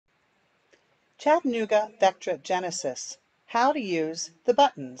Chattanooga Vectra Genisys. How to use the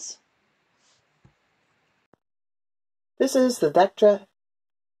buttons. This is the Vectra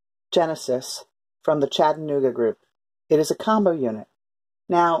Genisys from the Chattanooga group. It is a combo unit.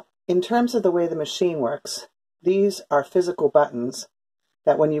 Now, in terms of the way the machine works, these are physical buttons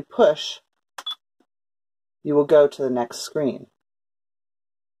that when you push, you will go to the next screen.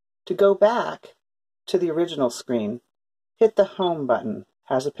 To go back to the original screen, hit the Home button. It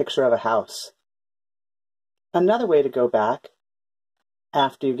has a picture of a house. Another way to go back,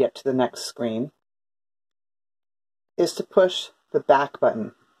 after you get to the next screen, is to push the Back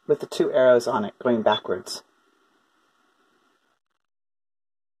button with the two arrows on it going backwards.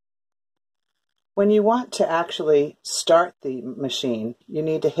 When you want to actually start the machine, you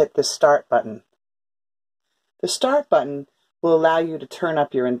need to hit the Start button. The Start button will allow you to turn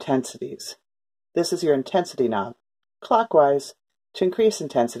up your intensities. This is your intensity knob, clockwise to increase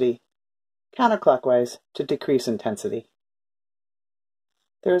intensity, counterclockwise to decrease intensity.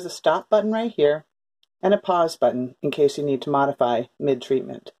 There is a Stop button right here and a Pause button in case you need to modify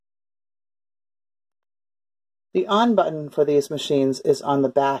mid-treatment. The On button for these machines is on the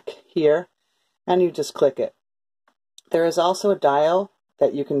back here, and you just click it. There is also a dial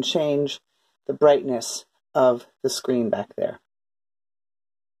that you can change the brightness of the screen back there.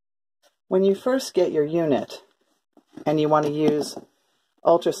 When you first get your unit and you want to use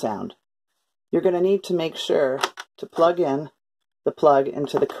ultrasound, you're going to need to make sure to plug in the plug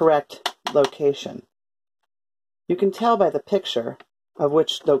into the correct location. You can tell by the picture of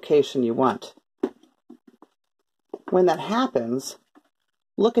which location you want. When that happens,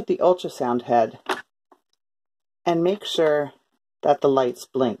 look at the ultrasound head and make sure that the lights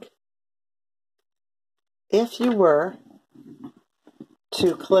blink. If you were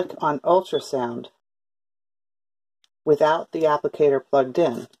to click on ultrasound without the applicator plugged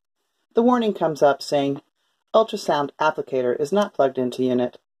in, the warning comes up saying, ultrasound applicator is not plugged into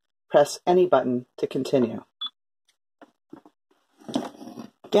unit. Press any button to continue.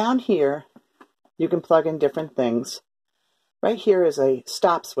 Down here, you can plug in different things. Right here is a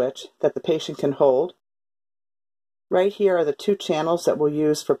stop switch that the patient can hold. Right here are the two channels that we'll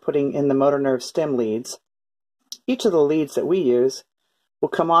use for putting in the motor nerve stim leads. Each of the leads that we use will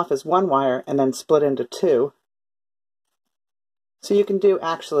come off as one wire and then split into two. So you can do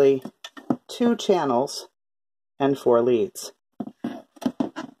actually 2 channels and 4 leads.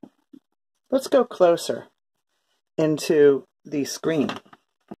 Let's go closer into the screen.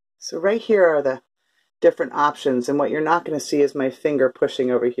 So right here are the different options, and what you're not going to see is my finger pushing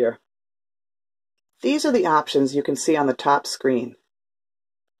over here. These are the options you can see on the top screen.